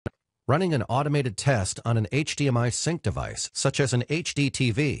running an automated test on an HDMI sync device, such as an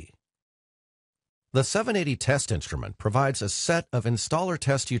HDTV. The 780 test instrument provides a set of installer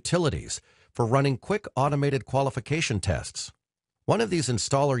test utilities for running quick automated qualification tests. One of these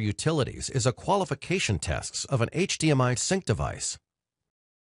installer utilities is a qualification test of an HDMI sync device.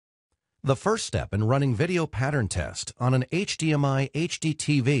 The first step in running video pattern test on an HDMI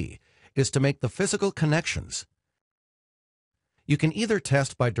HDTV is to make the physical connections. You can either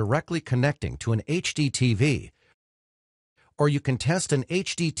test by directly connecting to an HDTV, or you can test an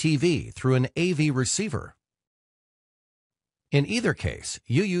HDTV through an AV receiver. In either case,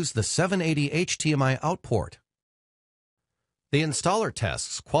 you use the 780 HDMI out port. The installer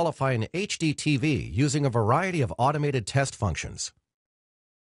tests qualify an HDTV using a variety of automated test functions.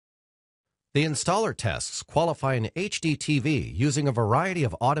 The installer tests qualify an HDTV using a variety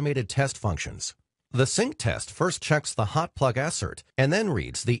of automated test functions. The sync test first checks the hot plug assert and then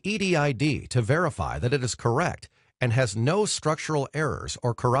reads the EDID to verify that it is correct and has no structural errors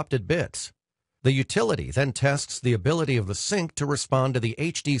or corrupted bits. The utility then tests the ability of the sync to respond to the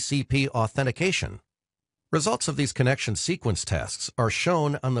HDCP authentication. Results of these connection sequence tests are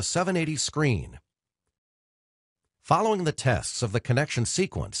shown on the 780 screen. Following the tests of the connection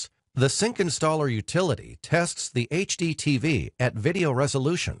sequence, the sync installer utility tests the HDTV at video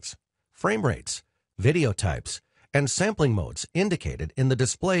resolutions, frame rates, video types, and sampling modes indicated in the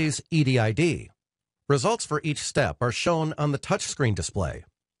display's EDID. Results for each step are shown on the touchscreen display.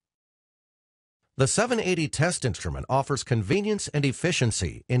 The 780 test instrument offers convenience and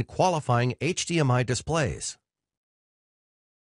efficiency in qualifying HDMI displays.